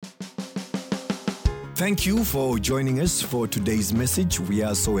Thank you for joining us for today's message. We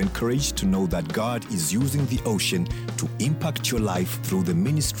are so encouraged to know that God is using the ocean to impact your life through the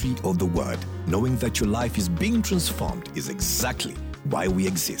ministry of the Word. Knowing that your life is being transformed is exactly why we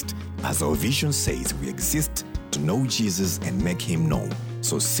exist. As our vision says, we exist to know Jesus and make Him known.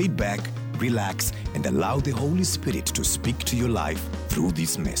 So sit back, relax, and allow the Holy Spirit to speak to your life through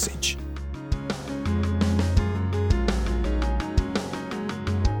this message.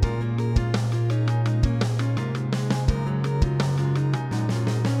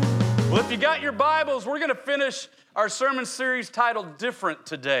 Well, if you got your Bibles, we're going to finish our sermon series titled Different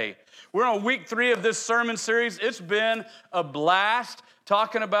today. We're on week 3 of this sermon series. It's been a blast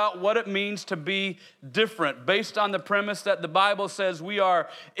talking about what it means to be different, based on the premise that the Bible says we are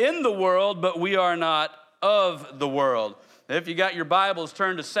in the world, but we are not of the world. If you got your Bibles,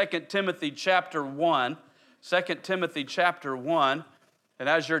 turn to 2 Timothy chapter 1. 2 Timothy chapter 1. And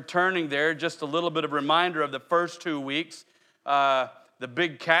as you're turning there, just a little bit of reminder of the first 2 weeks. The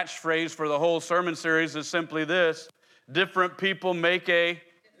big catchphrase for the whole sermon series is simply this: different people make a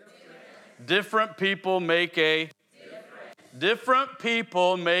different people make a different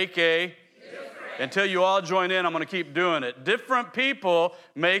people make a until you all join in, I'm going to keep doing it. Different people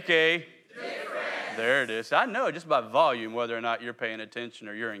make a There it is. I know just by volume whether or not you're paying attention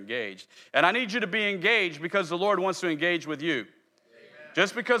or you're engaged. And I need you to be engaged because the Lord wants to engage with you. Amen.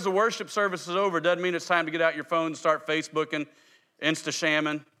 Just because the worship service is over doesn't mean it's time to get out your phone and start Facebooking,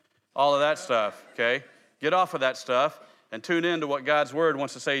 Insta-shamming, all of that stuff, okay? Get off of that stuff and tune in to what God's Word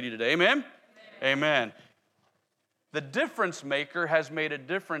wants to say to you today. Amen? Amen. The difference maker has made a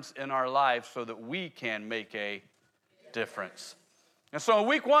difference in our lives so that we can make a difference. And so in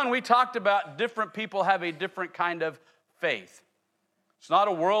week 1, we talked about different people have a different kind of faith. It's not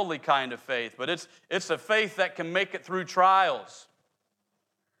a worldly kind of faith, but it's a faith that can make it through trials.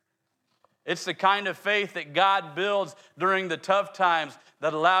 It's the kind of faith that God builds during the tough times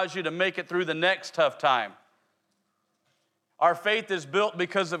that allows you to make it through the next tough time. Our faith is built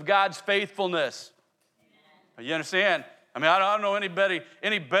because of God's faithfulness. You understand? I mean, I don't know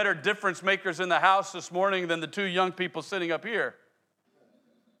any better difference makers in the house this morning than the 2 young people sitting up here.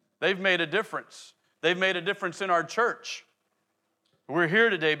 They've made a difference. They've made a difference in our church. We're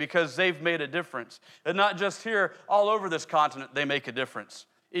here today because they've made a difference. And not just here, all over this continent, they make a difference.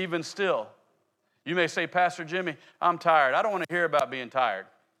 Even still, you may say, Pastor Jimmy, I'm tired. I don't want to hear about being tired.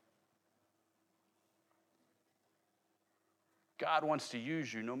 God wants to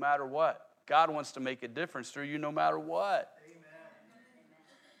use you no matter what. God wants to make a difference through you no matter what. Amen.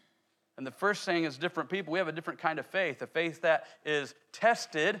 And the first thing is different people. We have a different kind of faith. A faith that is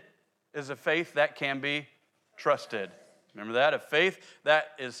tested is a faith that can be trusted. Remember that? A faith that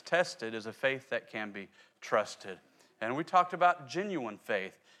is tested is a faith that can be trusted. And we talked about genuine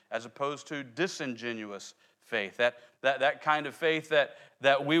faith as opposed to disingenuous faith. That kind of faith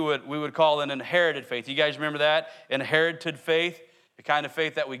that we would call an inherited faith. You guys remember that? Inherited faith, the kind of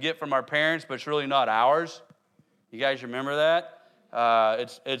faith that we get from our parents, but it's really not ours. You guys remember that?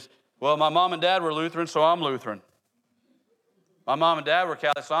 Well, my mom and dad were Lutheran, so I'm Lutheran. My mom and dad were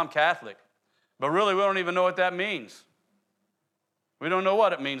Catholic, so I'm Catholic. But really, we don't even know what that means. We don't know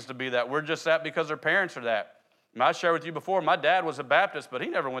what it means to be that. We're just that because our parents are that. And I shared with you before, my dad was a Baptist, but he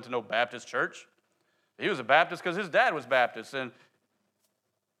never went to no Baptist church. He was a Baptist because his dad was Baptist, and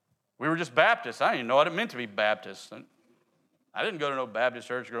we were just Baptists. I didn't even know what it meant to be Baptist. And I didn't go to no Baptist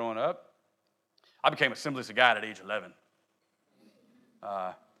church growing up. I became Assemblies of God at age 11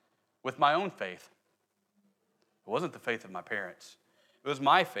 with my own faith. It wasn't the faith of my parents. It was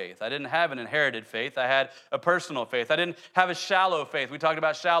my faith. I didn't have an inherited faith. I had a personal faith. I didn't have a shallow faith. We talked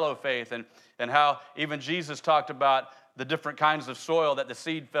about shallow faith and how even Jesus talked about the different kinds of soil that the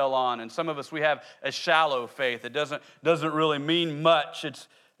seed fell on. And some of us, we have a shallow faith. It doesn't really mean much. It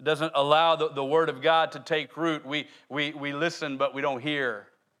doesn't allow the Word of God to take root. We listen, but we don't hear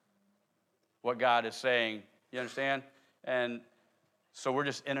what God is saying. You understand? And so we're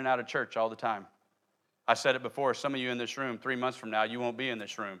just in and out of church all the time. I said it before, some of you in this room, 3 months from now, you won't be in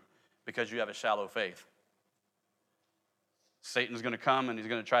this room because you have a shallow faith. Satan's going to come and he's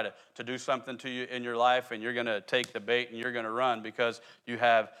going to try to do something to you in your life, and you're going to take the bait and you're going to run because you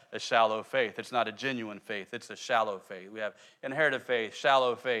have a shallow faith. It's not a genuine faith. It's a shallow faith. We have inherited faith,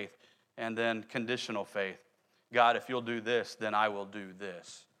 shallow faith, and then conditional faith. God, if you'll do this, then I will do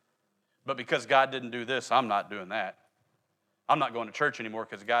this. But because God didn't do this, I'm not doing that. I'm not going to church anymore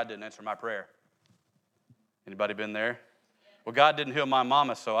because God didn't answer my prayer. Anybody been there? Well, God didn't heal my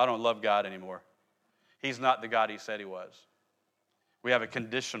mama, so I don't love God anymore. He's not the God He said He was. We have a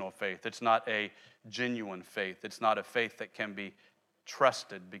conditional faith. It's not a genuine faith. It's not a faith that can be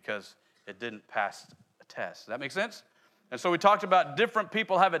trusted because it didn't pass test. Does that make sense? And so we talked about different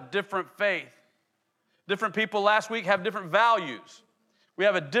people have a different faith. Different people last week have different values. We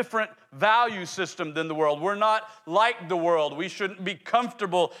have a different value system than the world. We're not like the world. We shouldn't be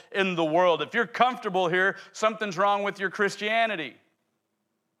comfortable in the world. If you're comfortable here, something's wrong with your Christianity.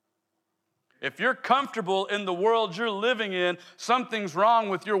 If you're comfortable in the world you're living in, something's wrong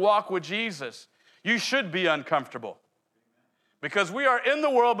with your walk with Jesus. You should be uncomfortable. Because we are in the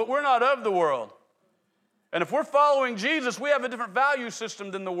world, but we're not of the world. And if we're following Jesus, we have a different value system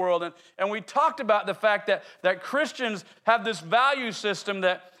than the world. And we talked about the fact that Christians have this value system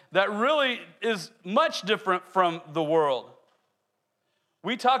that really is much different from the world.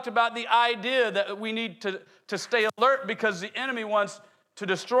 We talked about the idea that we need to stay alert because the enemy wants to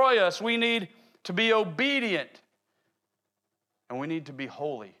destroy us. We need to be obedient. And we need to be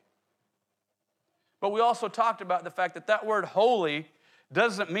holy. But we also talked about the fact that word holy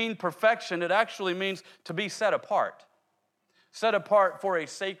doesn't mean perfection. It actually means to be set apart. Set apart for a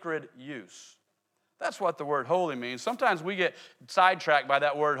sacred use. That's what the word holy means. Sometimes we get sidetracked by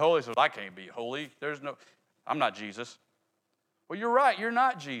that word holy. So I can't be holy. I'm not Jesus. Well, you're right. You're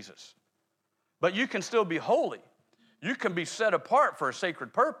not Jesus. But you can still be holy. You can be set apart for a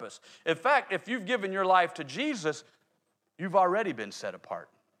sacred purpose. In fact, if you've given your life to Jesus, you've already been set apart.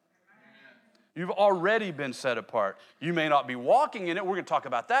 You've already been set apart. You may not be walking in it. We're going to talk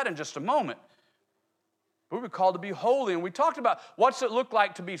about that in just a moment. But we're called to be holy. And we talked about what's it look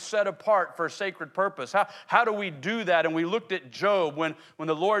like to be set apart for a sacred purpose. How do we do that? And we looked at Job when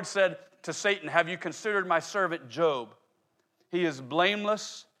the Lord said to Satan, "Have you considered my servant Job? He is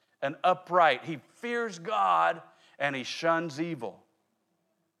blameless and upright. He fears God and he shuns evil."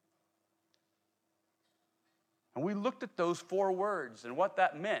 And we looked at those 4 words and what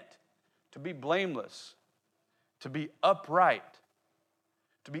that meant. To be blameless, to be upright,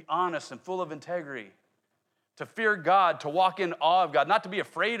 to be honest and full of integrity, to fear God, to walk in awe of God, not to be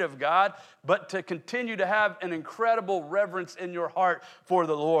afraid of God, but to continue to have an incredible reverence in your heart for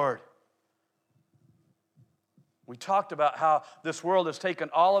the Lord. We talked about how this world has taken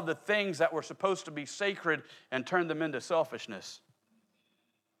all of the things that were supposed to be sacred and turned them into selfishness.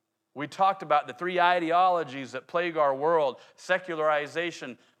 We talked about the 3 ideologies that plague our world: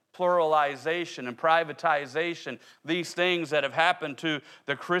 secularization, pluralization, and privatization. These things that have happened to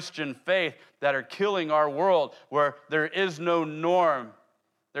the Christian faith that are killing our world, where there is no norm.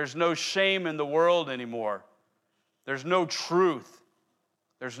 There's no shame in the world anymore. There's no truth.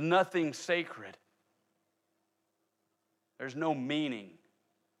 There's nothing sacred. There's no meaning.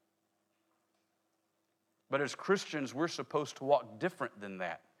 But as Christians, we're supposed to walk different than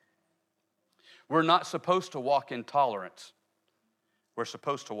that. We're not supposed to walk in tolerance. We're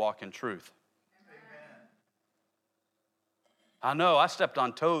supposed to walk in truth. Amen. I know, I stepped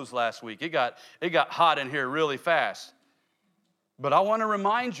on toes last week. It got hot in here really fast. But I want to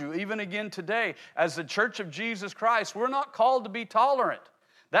remind you, even again today, as the Church of Jesus Christ, we're not called to be tolerant.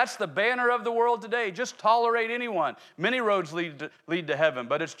 That's the banner of the world today. Just tolerate anyone. Many roads lead to heaven,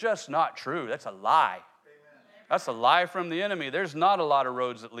 but it's just not true. That's a lie. Amen. That's a lie from the enemy. There's not a lot of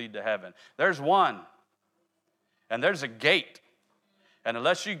roads that lead to heaven. There's one. And there's a gate. And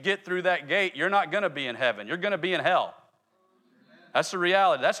unless you get through that gate, you're not going to be in heaven. You're going to be in hell. That's the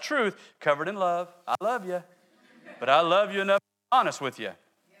reality. That's truth, covered in love. I love you. But I love you enough to be honest with you.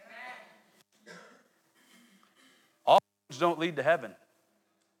 All roads don't lead to heaven.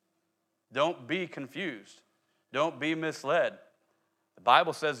 Don't be confused. Don't be misled. The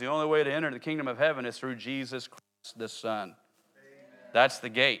Bible says the only way to enter the kingdom of heaven is through Jesus Christ, the Son. Amen. That's the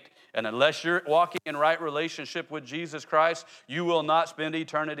gate. And unless you're walking in right relationship with Jesus Christ, you will not spend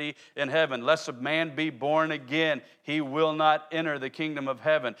eternity in heaven. Unless a man be born again, he will not enter the kingdom of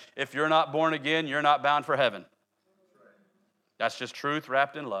heaven. If you're not born again, you're not bound for heaven. That's just truth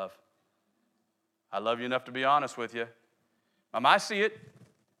wrapped in love. I love you enough to be honest with you. I see it.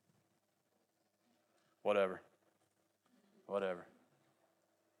 Whatever.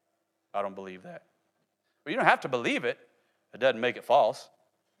 I don't believe that. Well, you don't have to believe it. It doesn't make it false.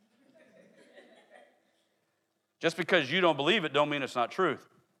 Just because you don't believe it don't mean it's not truth.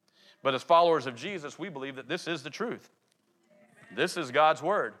 But as followers of Jesus, we believe that this is the truth. This is God's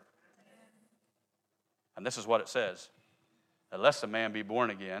word. And this is what it says. Unless a man be born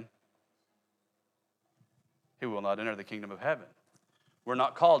again, he will not enter the kingdom of heaven. We're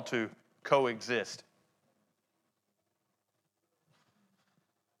not called to coexist.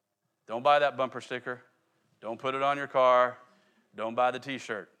 Don't buy that bumper sticker. Don't put it on your car. Don't buy the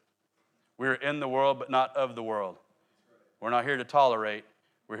t-shirt. We're in the world, but not of the world. We're not here to tolerate.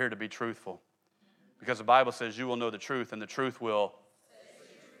 We're here to be truthful. Because the Bible says you will know the truth, and the truth will,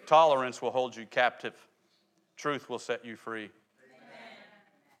 tolerance will hold you captive. Truth will set you free.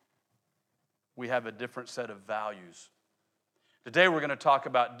 We have a different set of values. Today we're going to talk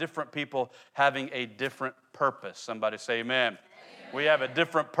about different people having a different purpose. Somebody say amen. We have a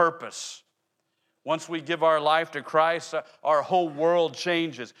different purpose. Once we give our life to Christ, our whole world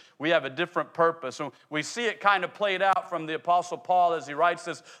changes. We have a different purpose. And we see it kind of played out from the Apostle Paul as he writes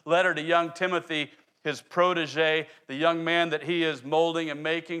this letter to young Timothy, his protege, the young man that he is molding and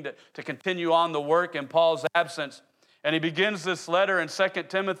making to continue on the work in Paul's absence. And he begins this letter in 2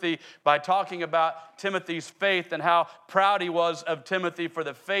 Timothy by talking about Timothy's faith and how proud he was of Timothy for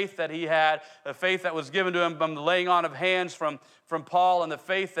the faith that he had, the faith that was given to him from the laying on of hands from Paul, and the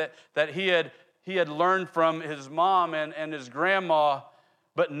faith that he had learned from his mom and his grandma,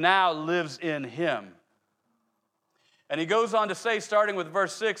 but now lives in him. And he goes on to say, starting with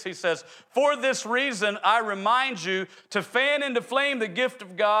verse 6, he says, "For this reason I remind you to fan into flame the gift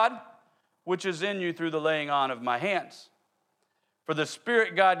of God, which is in you through the laying on of my hands. For the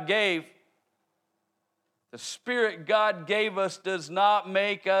Spirit God gave us does not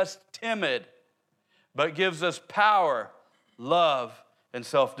make us timid, but gives us power, love, and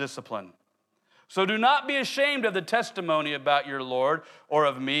self-discipline. So do not be ashamed of the testimony about your Lord or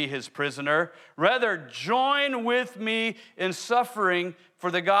of me, his prisoner. Rather, join with me in suffering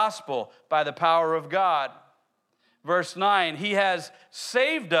for the gospel by the power of God." Verse 9, "He has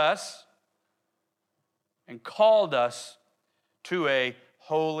saved us and called us to a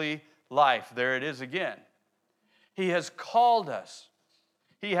holy life." There it is again. He has called us.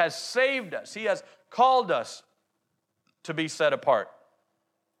 He has saved us. He has called us to be set apart,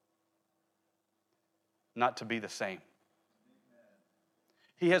 not to be the same.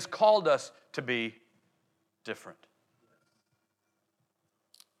 He has called us to be different.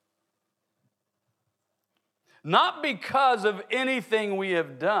 Not because of anything we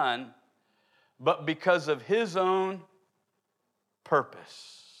have done, but because of his own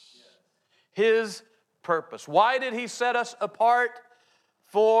purpose. His purpose. Why did he set us apart?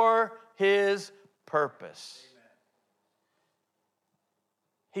 For his purpose.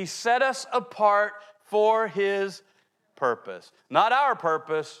 He set us apart for his purpose. Not our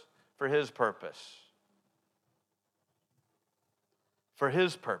purpose, for his purpose. For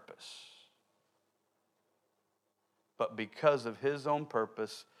his purpose. But because of his own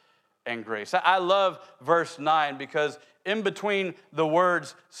purpose and grace. I love verse 9 because in between the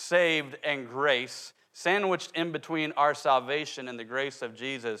words saved and grace, sandwiched in between our salvation and the grace of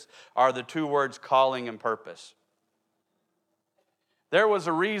Jesus, are the two words calling and purpose. There was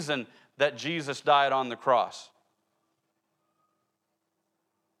a reason that Jesus died on the cross.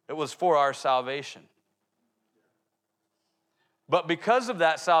 It was for our salvation. But because of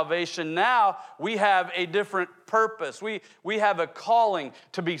that salvation, now we have a different purpose. We have a calling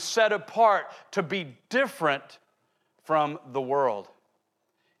to be set apart, to be different from the world,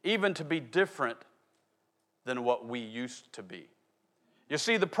 even to be different than what we used to be. You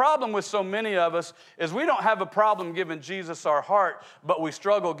see, the problem with so many of us is we don't have a problem giving Jesus our heart, but we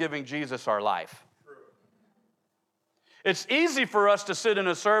struggle giving Jesus our life. It's easy for us to sit in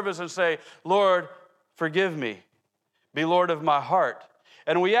a service and say, "Lord, forgive me. Be Lord of my heart."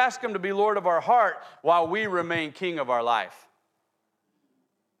 And we ask him to be Lord of our heart while we remain king of our life.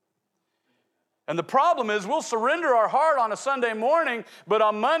 And the problem is we'll surrender our heart on a Sunday morning, but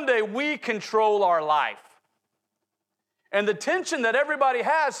on Monday we control our life. And the tension that everybody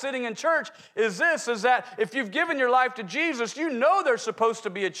has sitting in church is that if you've given your life to Jesus, you know there's supposed to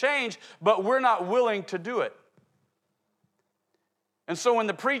be a change, but we're not willing to do it. And so when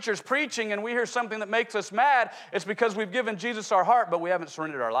the preacher's preaching and we hear something that makes us mad, it's because we've given Jesus our heart, but we haven't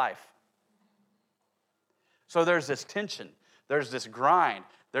surrendered our life. So there's this tension. There's this grind.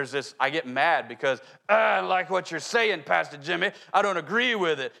 There's this, I get mad because I don't like what you're saying, Pastor Jimmy. I don't agree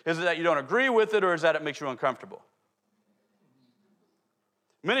with it. Is it that you don't agree with it, or is that it makes you uncomfortable?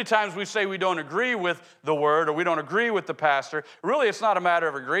 Many times we say we don't agree with the word or we don't agree with the pastor. Really, it's not a matter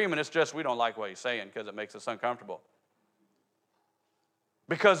of agreement. It's just we don't like what he's saying because it makes us uncomfortable.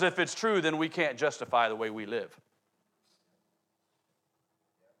 Because if it's true, then we can't justify the way we live.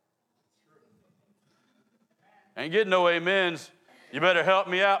 Ain't getting no amens. You better help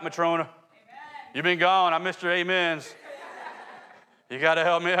me out, Matrona. You've been gone. I missed your amens. You got to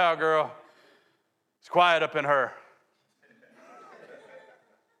help me out, girl. It's quiet up in her.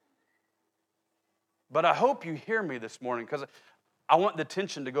 But I hope you hear me this morning because I want the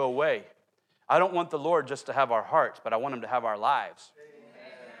tension to go away. I don't want the Lord just to have our hearts, but I want him to have our lives. Amen.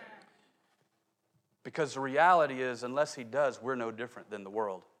 Because the reality is, unless he does, we're no different than the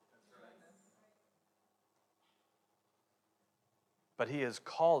world. But he has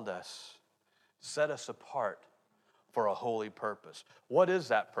called us, set us apart for a holy purpose. What is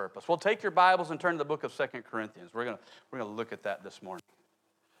that purpose? Well, take your Bibles and turn to the book of 2 Corinthians. We're going to look at that this morning.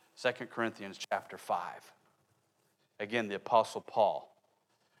 2 Corinthians chapter 5. Again, the Apostle Paul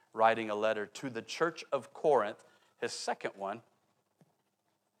writing a letter to the church of Corinth, his second one.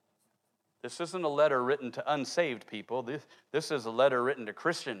 This isn't a letter written to unsaved people. This is a letter written to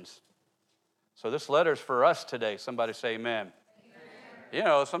Christians. So this letter's for us today. Somebody say amen. You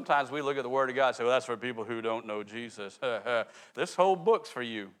know, sometimes we look at the Word of God and say, well, that's for people who don't know Jesus. This whole book's for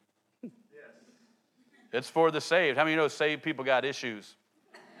you. Yes. It's for the saved. How many of you know saved people got issues?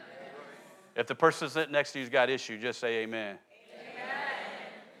 If the person sitting next to you's got issues, just say amen. Amen.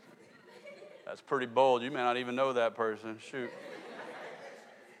 That's pretty bold. You may not even know that person. Shoot.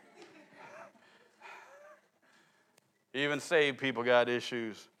 Even saved people got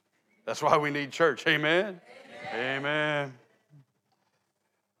issues. That's why we need church. Amen? Amen. Amen.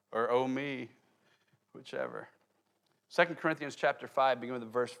 Or oh me, whichever. 2 Corinthians chapter 5, beginning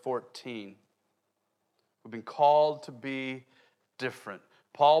with verse 14. We've been called to be different.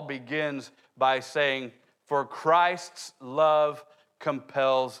 Paul begins by saying, for Christ's love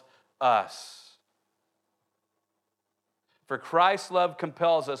compels us. For Christ's love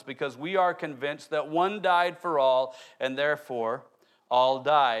compels us because we are convinced that one died for all, and therefore all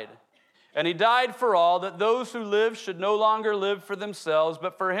died. And he died for all, that those who live should no longer live for themselves,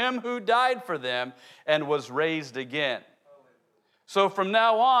 but for him who died for them and was raised again. So from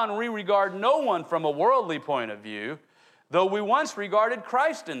now on, we regard no one from a worldly point of view. Though we once regarded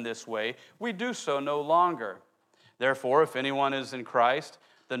Christ in this way, we do so no longer. Therefore, if anyone is in Christ,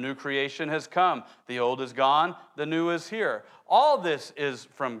 the new creation has come. The old is gone, the new is here. All this is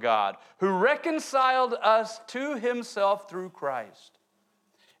from God, who reconciled us to himself through Christ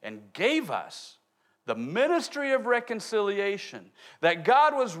and gave us the ministry of reconciliation, that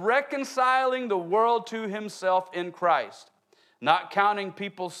God was reconciling the world to himself in Christ, not counting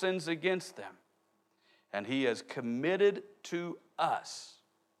people's sins against them. And he has committed to us.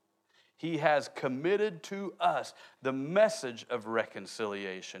 He has committed to us the message of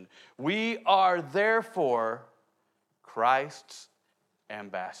reconciliation. We are therefore Christ's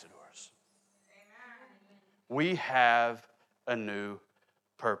ambassadors. Amen. We have a new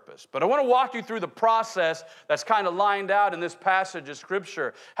purpose. But I want to walk you through the process that's kind of lined out in this passage of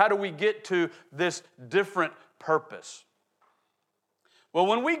Scripture. How do we get to this different purpose? Well,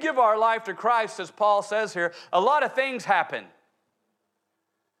 when we give our life to Christ, as Paul says here, a lot of things happen.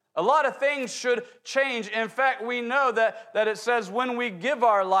 A lot of things should change. In fact, we know that it says when we give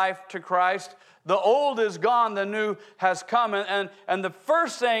our life to Christ, the old is gone, the new has come. And the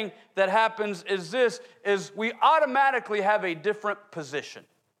first thing that happens is this, is we automatically have a different position.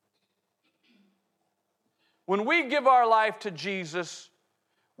 When we give our life to Jesus,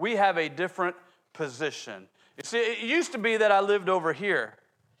 we have a different position. You see, it used to be that I lived over here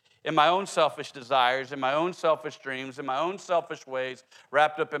in my own selfish desires, in my own selfish dreams, in my own selfish ways,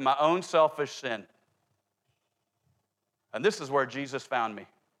 wrapped up in my own selfish sin. And this is where Jesus found me.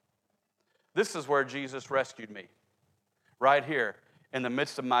 This is where Jesus rescued me. Right here, in the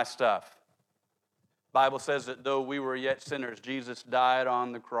midst of my stuff. The Bible says that though we were yet sinners, Jesus died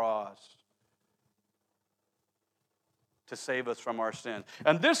on the cross to save us from our sin.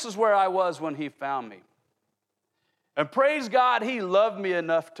 And this is where I was when he found me. And praise God, he loved me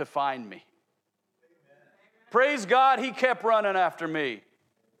enough to find me. Amen. Praise God, he kept running after me. Yes.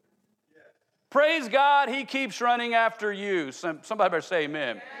 Praise God, he keeps running after you. Somebody better say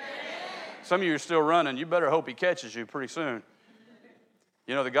amen. Amen. Some of you are still running. You better hope he catches you pretty soon.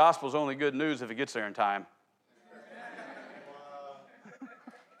 You know, the gospel's only good news if it gets there in time.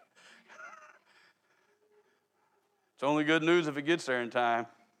 It's only good news if it gets there in time.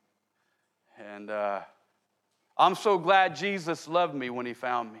 And I'm so glad Jesus loved me when he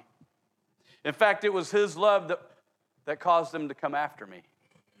found me. In fact, it was his love that caused him to come after me.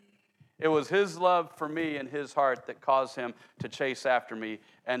 It was his love for me and his heart that caused him to chase after me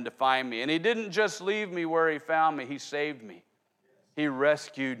and to find me. And he didn't just leave me where he found me. He saved me. He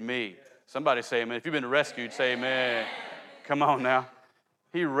rescued me. Somebody say amen. If you've been rescued, say amen. Come on now.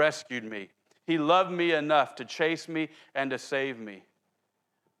 He rescued me. He loved me enough to chase me and to save me.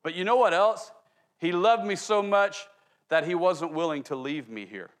 But you know what else? He loved me so much that he wasn't willing to leave me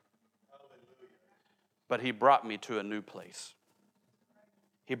here. But he brought me to a new place.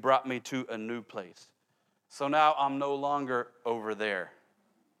 He brought me to a new place. So now I'm no longer over there.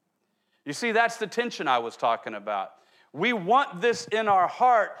 You see, that's the tension I was talking about. We want this in our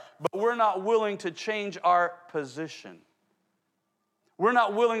heart, but we're not willing to change our position. We're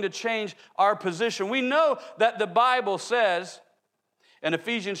not willing to change our position. We know that the Bible says In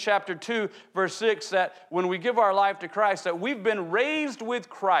Ephesians chapter 2, verse 6, that when we give our life to Christ, that we've been raised with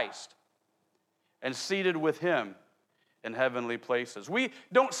Christ and seated with him in heavenly places. We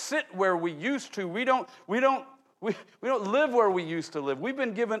don't sit where we used to. We don't live where we used to live. We've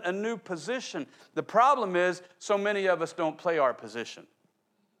been given a new position. The problem is, so many of us don't play our position.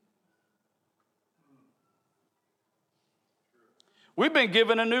 We've been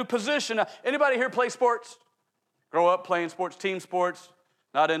given a new position. Now, anybody here play sports? Grow up playing sports, team sports,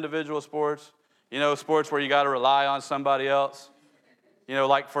 not individual sports. You know, sports where you got to rely on somebody else. You know,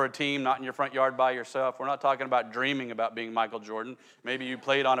 like for a team, not in your front yard by yourself. We're not talking about dreaming about being Michael Jordan. Maybe you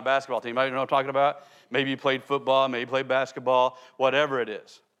played on a basketball team. You know what I'm talking about? Maybe you played football, maybe you played basketball, whatever it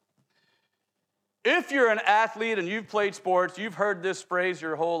is. If you're an athlete and you've played sports, you've heard this phrase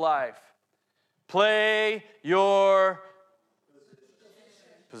your whole life. Play your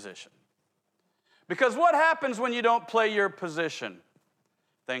position. Because what happens when you don't play your position?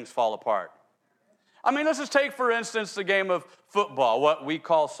 Things fall apart. I mean, let's just take, for instance, the game of football, what we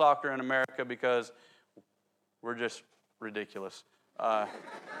call soccer in America because we're just ridiculous.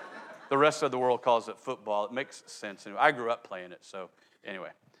 The rest of the world calls it football. It makes sense. I grew up playing it, so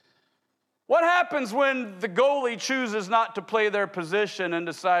anyway. What happens when the goalie chooses not to play their position and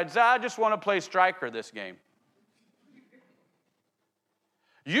decides, I just want to play striker this game?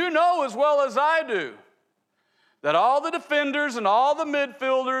 You know as well as I do that all the defenders and all the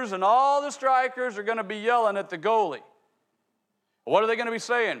midfielders and all the strikers are going to be yelling at the goalie. What are they going to be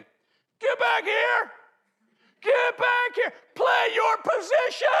saying? Get back here! Get back here! Play your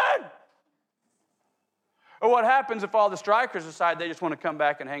position! Or what happens if all the strikers decide they just want to come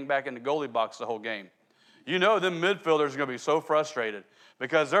back and hang back in the goalie box the whole game? You know them midfielders are going to be so frustrated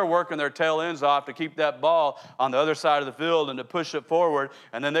because they're working their tail ends off to keep that ball on the other side of the field and to push it forward,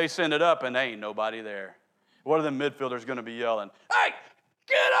 and then they send it up and there ain't nobody there. What are the midfielders going to be yelling? Hey,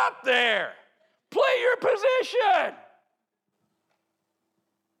 get up there! Play your position!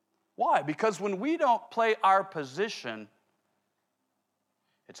 Why? Because when we don't play our position,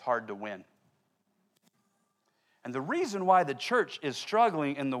 it's hard to win. And the reason why the church is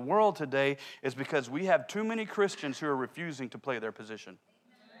struggling in the world today is because we have too many Christians who are refusing to play their position.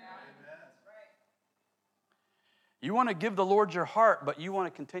 You want to give the Lord your heart, but you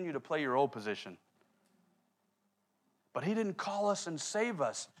want to continue to play your old position. But he didn't call us and save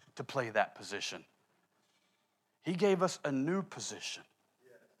us to play that position. He gave us a new position.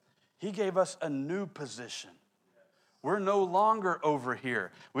 He gave us a new position. We're no longer over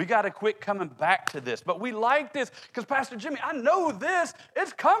here. We got to quit coming back to this. But we like this because, Pastor Jimmy, I know this.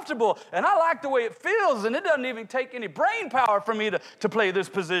 It's comfortable, and I like the way it feels, and it doesn't even take any brain power for me to play this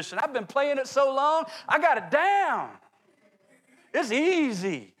position. I've been playing it so long, I got it down. It's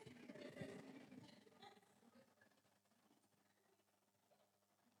easy.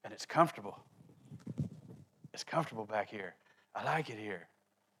 And it's comfortable. It's comfortable back here. I like it here.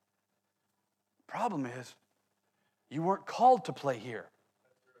 Problem is, you weren't called to play here.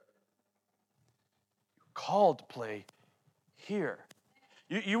 You were called to play here.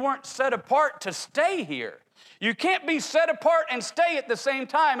 You weren't set apart to stay here. You can't be set apart and stay at the same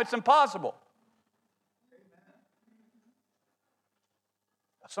time. It's impossible.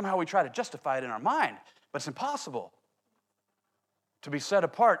 Somehow we try to justify it in our mind, but it's impossible to be set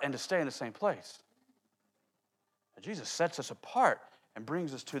apart and to stay in the same place. But Jesus sets us apart and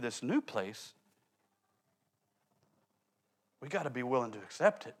brings us to this new place. We got to be willing to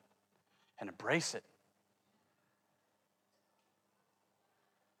accept it and embrace it.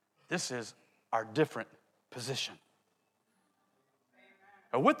 This is our different position.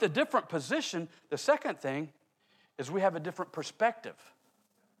 And with the different position, the second thing is we have a different perspective.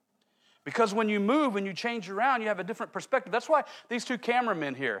 Because when you move, when you change around, you have a different perspective. That's why these two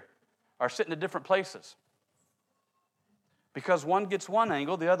cameramen here are sitting at different places. Because one gets one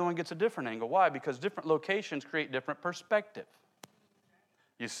angle, the other one gets a different angle. Why? Because different locations create different perspective.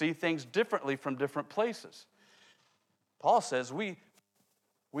 You see things differently from different places. Paul says we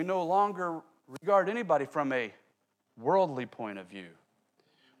no longer regard anybody from a worldly point of view.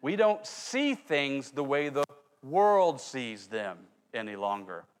 We don't see things the way the world sees them any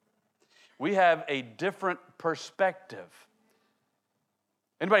longer. We have a different perspective.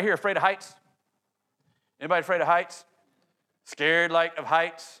 Anybody here afraid of heights? Anybody afraid of heights? Scared like of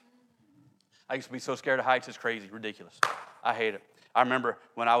heights? I used to be so scared of heights, it's crazy, ridiculous. I hate it. I remember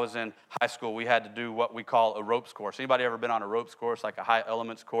when I was in high school, we had to do what we call a ropes course. Anybody ever been on a ropes course, like a high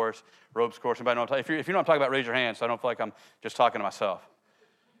elements course, ropes course? Anybody know what I'm talking about? If you know what I'm talking about, raise your hand so I don't feel like I'm just talking to myself.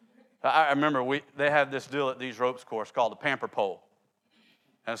 I remember they have this deal at these ropes course called the pamper pole.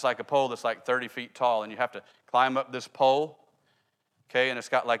 And it's like a pole that's like 30 feet tall, and you have to climb up this pole, okay? And it's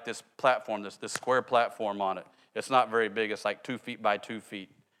got like this platform, this square platform on it. It's not very big. It's like 2 feet by 2 feet.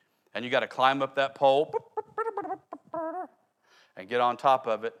 And you got to climb up that pole and get on top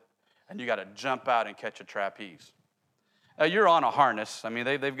of it, and you got to jump out and catch a trapeze. Now, you're on a harness. I mean,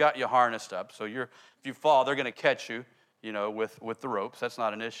 they've got you harnessed up, so if you fall, they're going to catch you, with the ropes. That's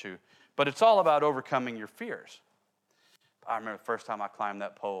not an issue. But it's all about overcoming your fears. I remember the first time I climbed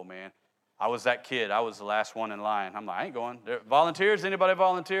that pole, man. I was that kid. I was the last one in line. I'm like, I ain't going. Volunteers? Anybody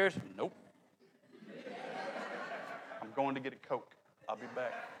volunteers? Nope. I'm going to get a Coke. I'll be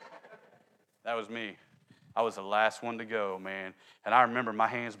back. That was me. I was the last one to go, man. And I remember my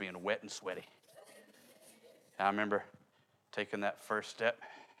hands being wet and sweaty. And I remember taking that first step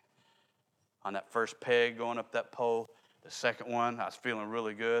on that first peg, going up that pole. The second one, I was feeling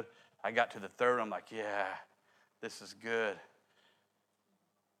really good. I got to the third, I'm like, yeah, this is good.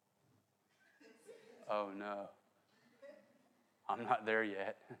 Oh, no. I'm not there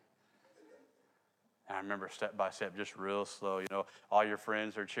yet. And I remember step by step, just real slow, all your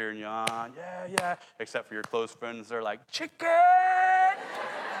friends are cheering you on. Yeah, yeah. Except for your close friends, they're like, chicken!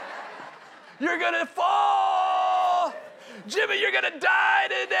 You're going to fall! Jimmy, you're going to die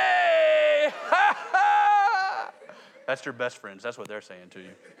today! That's your best friends. That's what they're saying to you.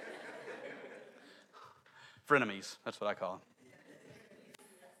 Frenemies, that's what I call them.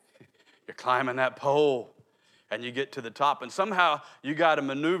 You're climbing that pole, and you get to the top, and somehow you got to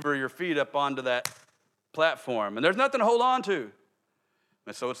maneuver your feet up onto that platform, and there's nothing to hold on to.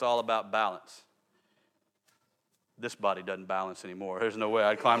 And so it's all about balance. This body doesn't balance anymore. There's no way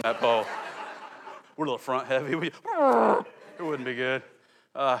I'd climb that pole. We're a little front heavy. It wouldn't be good.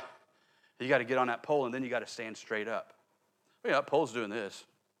 You got to get on that pole, and then you got to stand straight up. That pole's doing this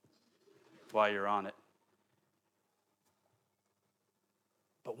while you're on it.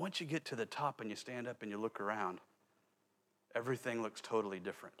 But once you get to the top and you stand up and you look around, everything looks totally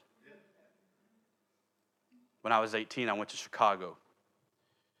different. When I was 18, I went to Chicago,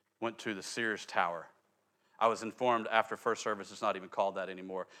 went to the Sears Tower. I was informed after first service it's not even called that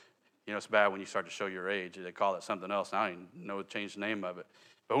anymore. It's bad when you start to show your age. They call it something else. I don't even know, change the name of it.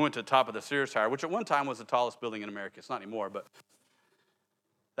 But we went to the top of the Sears Tower, which at one time was the tallest building in America. It's not anymore, but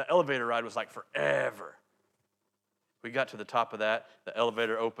the elevator ride was like forever. We got to the top of that. The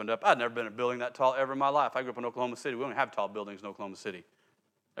elevator opened up. I'd never been in a building that tall ever in my life. I grew up in Oklahoma City. We don't have tall buildings in Oklahoma City.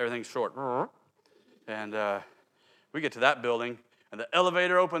 Everything's short. And we get to that building, and the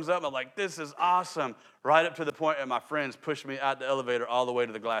elevator opens up. I'm like, this is awesome. Right up to the point where my friends pushed me out the elevator all the way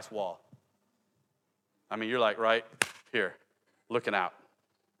to the glass wall. I mean, you're like right here, looking out.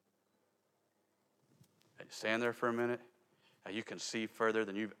 And you stand there for a minute, and you can see further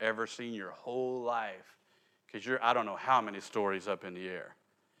than you've ever seen your whole life. Because I don't know how many stories up in the air.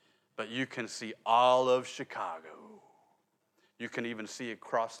 But you can see all of Chicago. You can even see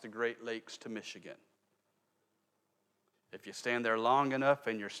across the Great Lakes to Michigan. If you stand there long enough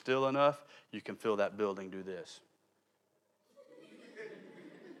and you're still enough, you can feel that building do this.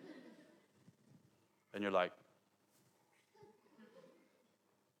 And you're like,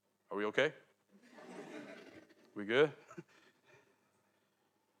 are we okay? We good?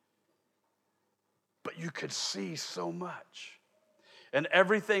 But you could see so much. And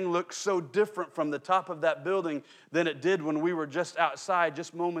everything looked so different from the top of that building than it did when we were just outside,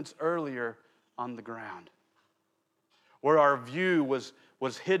 just moments earlier on the ground. Where our view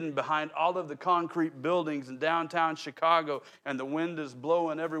was hidden behind all of the concrete buildings in downtown Chicago, and the wind is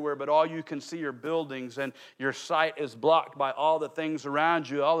blowing everywhere, but all you can see are buildings, and your sight is blocked by all the things around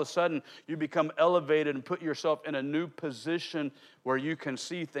you. All of a sudden, you become elevated and put yourself in a new position where you can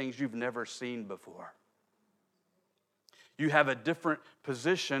see things you've never seen before. You have a different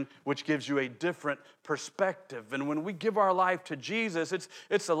position, which gives you a different perspective. And when we give our life to Jesus,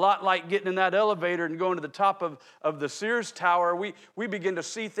 it's a lot like getting in that elevator and going to the top of the Sears Tower. We begin to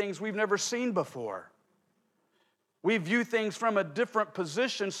see things we've never seen before. We view things from a different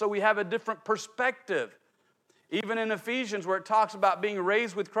position, so we have a different perspective. Even in Ephesians, where it talks about being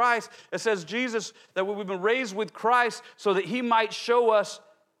raised with Christ, it says Jesus, that we've been raised with Christ so that he might show us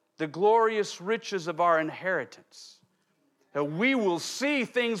the glorious riches of our inheritance. We will see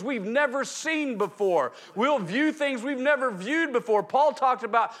things we've never seen before. We'll view things we've never viewed before. Paul talked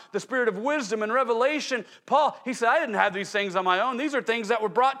about the spirit of wisdom and revelation. He said, I didn't have these things on my own. These are things that were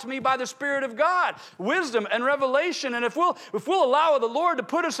brought to me by the Spirit of God. Wisdom and revelation. And if we'll allow the Lord to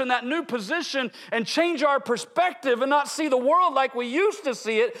put us in that new position and change our perspective and not see the world like we used to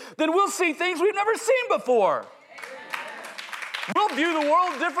see it, then we'll see things we've never seen before. We'll view the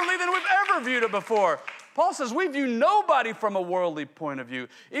world differently than we've ever viewed it before. Paul says we view nobody from a worldly point of view.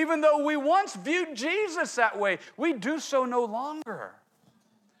 Even though we once viewed Jesus that way, we do so no longer.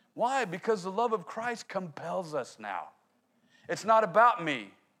 Why? Because the love of Christ compels us now. It's not about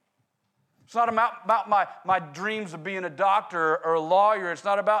me. It's not about my dreams of being a doctor or a lawyer. It's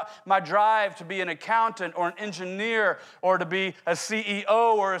not about my drive to be an accountant or an engineer or to be a CEO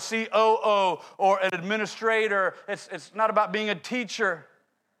or a COO or an administrator. It's not about being a teacher.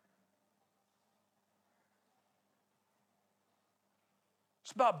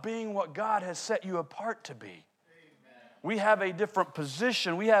 It's about being what God has set you apart to be. Amen. We have a different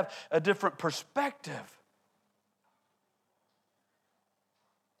position. We have a different perspective.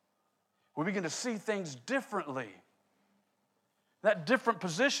 We begin to see things differently. That different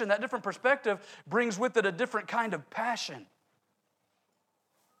position, that different perspective brings with it a different kind of passion.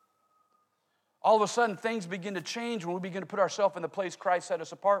 All of a sudden, things begin to change when we begin to put ourselves in the place Christ set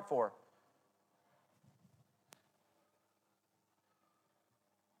us apart for.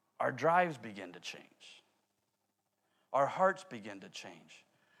 Our drives begin to change. Our hearts begin to change.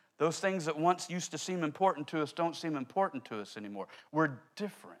 Those things that once used to seem important to us don't seem important to us anymore. We're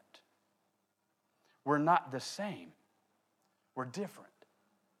different. We're not the same. We're different.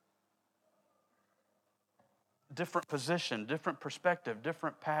 Different position, different perspective,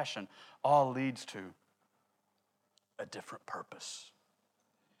 different passion, all leads to a different purpose.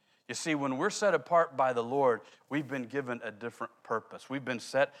 You see, when we're set apart by the Lord, we've been given a different purpose. We've been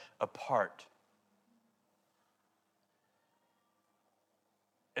set apart.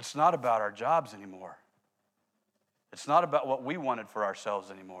 It's not about our jobs anymore. It's not about what we wanted for ourselves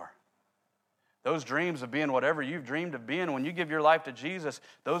anymore. Those dreams of being whatever you've dreamed of being, when you give your life to Jesus,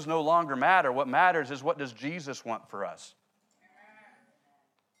 those no longer matter. What matters is, what does Jesus want for us?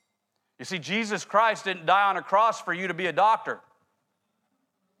 You see, Jesus Christ didn't die on a cross for you to be a doctor.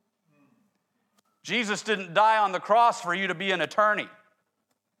 Jesus didn't die on the cross for you to be an attorney.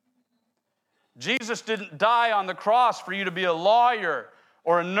 Jesus didn't die on the cross for you to be a lawyer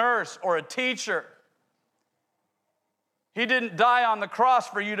or a nurse or a teacher. He didn't die on the cross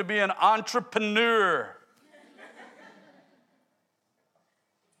for you to be an entrepreneur.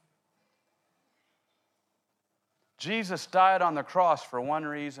 Jesus died on the cross for one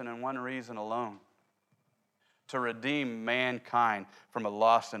reason and one reason alone: to redeem mankind from a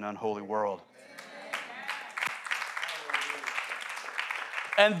lost and unholy world.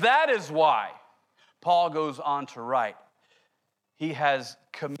 And that is why Paul goes on to write, he has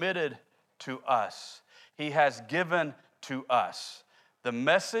committed to us, he has given to us the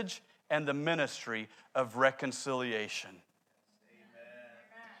message and the ministry of reconciliation. Amen.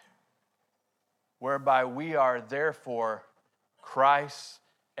 Whereby we are therefore Christ's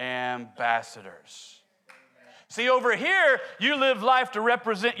ambassadors. Amen. See, over here, you live life to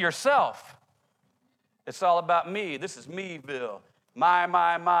represent yourself. It's all about me. This is meville. My,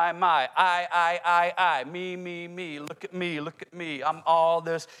 I, me, look at me, I'm all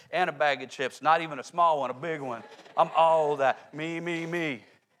this, and a bag of chips, not even a small one, a big one. I'm all that, me.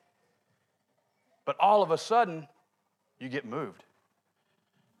 But all of a sudden, you get moved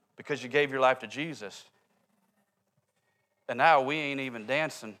because you gave your life to Jesus. And now we ain't even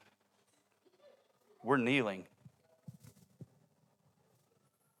dancing, we're kneeling.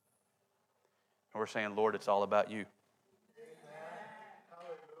 And we're saying, Lord, it's all about you.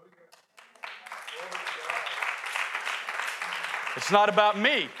 It's not about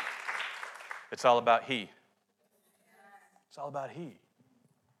me. It's all about He. It's all about He.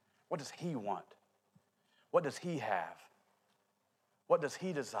 What does He want? What does He have? What does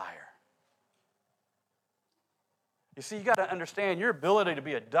He desire? You see, you got to understand, your ability to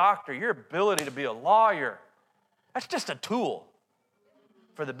be a doctor, your ability to be a lawyer, that's just a tool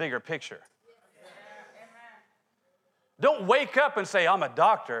for the bigger picture. Don't wake up and say, I'm a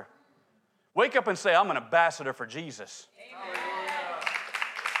doctor. Wake up and say, I'm an ambassador for Jesus. Amen.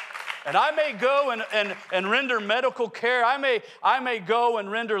 And I may go and render medical care. I may go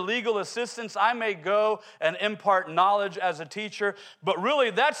and render legal assistance. I may go and impart knowledge as a teacher. But really,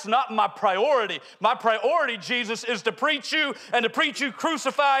 that's not my priority. My priority, Jesus, is to preach you, and to preach you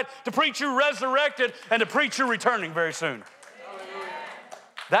crucified, to preach you resurrected, and to preach you returning very soon.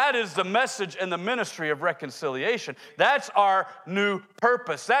 That is the message and the ministry of reconciliation. That's our new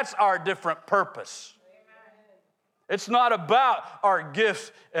purpose. That's our different purpose. It's not about our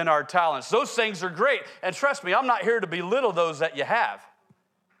gifts and our talents. Those things are great. And trust me, I'm not here to belittle those that you have.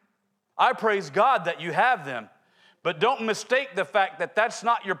 I praise God that you have them. But don't mistake the fact that that's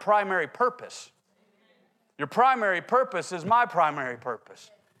not your primary purpose. Your primary purpose is my primary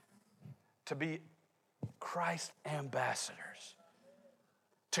purpose: to be Christ's ambassadors,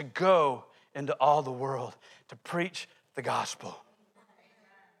 to go into all the world, to preach the gospel,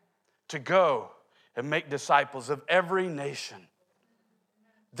 to go and make disciples of every nation,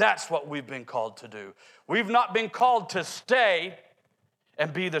 That's what we've been called to do. We've not been called to stay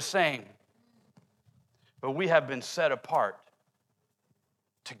and be the same, but we have been set apart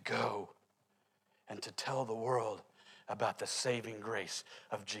to go and to tell the world about the saving grace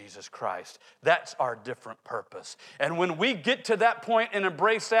of Jesus Christ. That's our different purpose. And when we get to that point and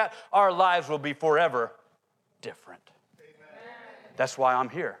embrace that, our lives will be forever different. Amen. That's why I'm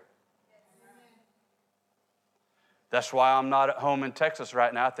here. That's why I'm not at home in Texas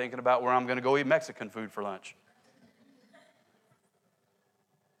right now thinking about where I'm going to go eat Mexican food for lunch.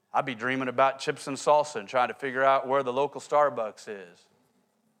 I'd be dreaming about chips and salsa and trying to figure out where the local Starbucks is.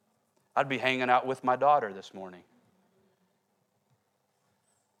 I'd be hanging out with my daughter this morning.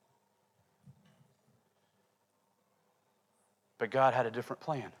 But God had a different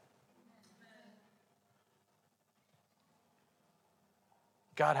plan.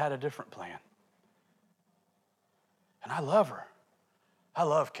 God had a different plan. And I love her. I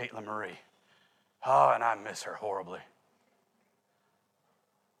love Caitlin Marie. Oh, and I miss her horribly.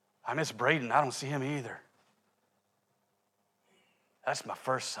 I miss Braden. I don't see him either. That's my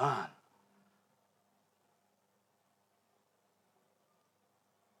first son.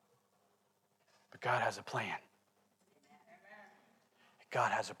 But God has a plan.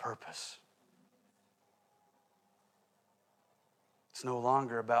 God has a purpose. It's no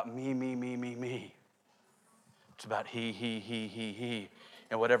longer about me. It's about he.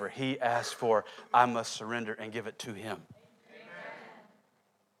 And whatever he asks for, I must surrender and give it to him. Amen.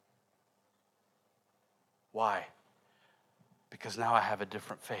 Why? Because now I have a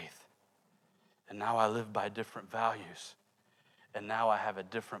different faith. And now I live by different values. And now I have a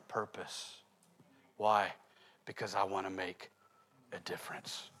different purpose. Why? Because I want to make a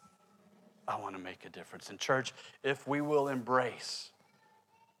difference. I want to make a difference. In church, if we will embrace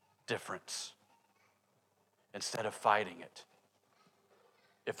difference instead of fighting it,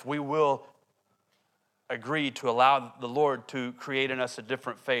 if we will agree to allow the Lord to create in us a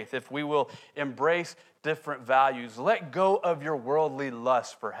different faith, if we will embrace different values, let go of your worldly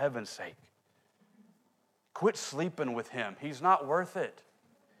lust for heaven's sake. Quit sleeping with him. He's not worth it.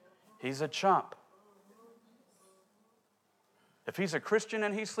 He's a chump. If he's a Christian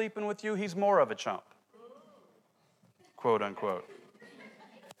and he's sleeping with you, he's more of a chump. Quote unquote.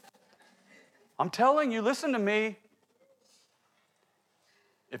 I'm telling you, listen to me.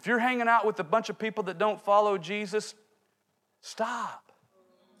 If you're hanging out with a bunch of people that don't follow Jesus, stop.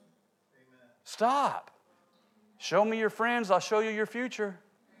 Amen. Stop. Show me your friends, I'll show you your future.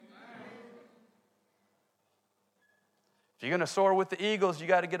 If you're going to soar with the eagles, you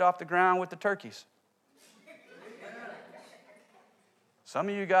got to get off the ground with the turkeys. Some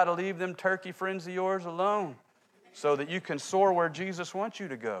of you got to leave them turkey friends of yours alone so that you can soar where Jesus wants you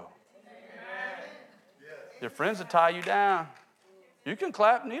to go. Amen. Your friends will tie you down. You can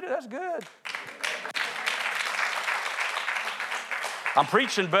clap, Nita, that's good. I'm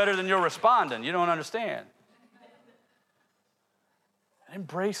preaching better than you're responding. You don't understand.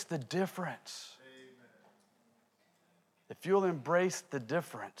 Embrace the difference. If you'll embrace the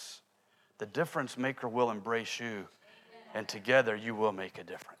difference maker will embrace you. And together you will make a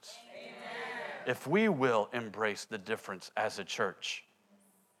difference. Amen. If we will embrace the difference as a church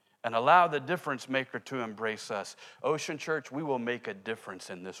and allow the difference maker to embrace us, Ocean Church, we will make a difference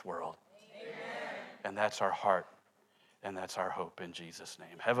in this world. Amen. And that's our heart and that's our hope in Jesus'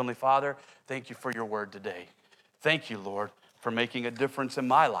 name. Heavenly Father, thank you for your word today. Thank you, Lord, for making a difference in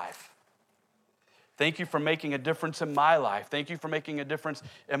my life. Thank you for making a difference in my life. Thank you for making a difference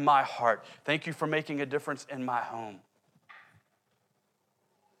in my heart. Thank you for making a difference in my home.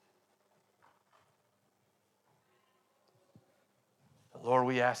 Lord,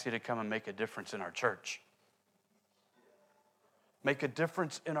 we ask you to come and make a difference in our church. Make a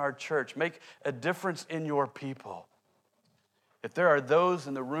difference in our church. Make a difference in your people. If there are those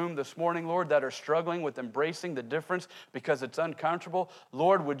in the room this morning, Lord, that are struggling with embracing the difference because it's uncomfortable,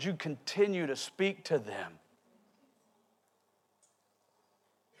 Lord, would you continue to speak to them?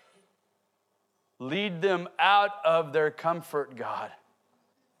 Lead them out of their comfort, God,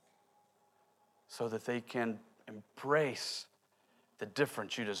 so that they can embrace the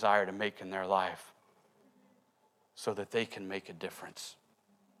difference you desire to make in their life, so that they can make a difference.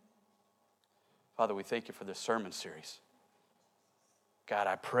 Father, we thank you for this sermon series. God,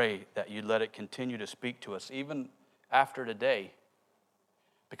 I pray that you'd let it continue to speak to us even after today,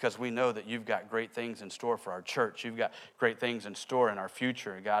 because we know that you've got great things in store for our church. You've got great things in store in our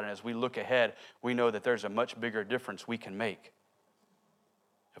future, God. And as we look ahead, we know that there's a much bigger difference we can make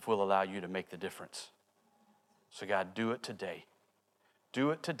if we'll allow you to make the difference. So God, do it today.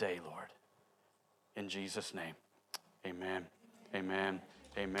 Do it today, Lord. In Jesus' name, amen. Amen.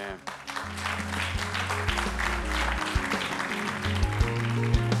 Amen.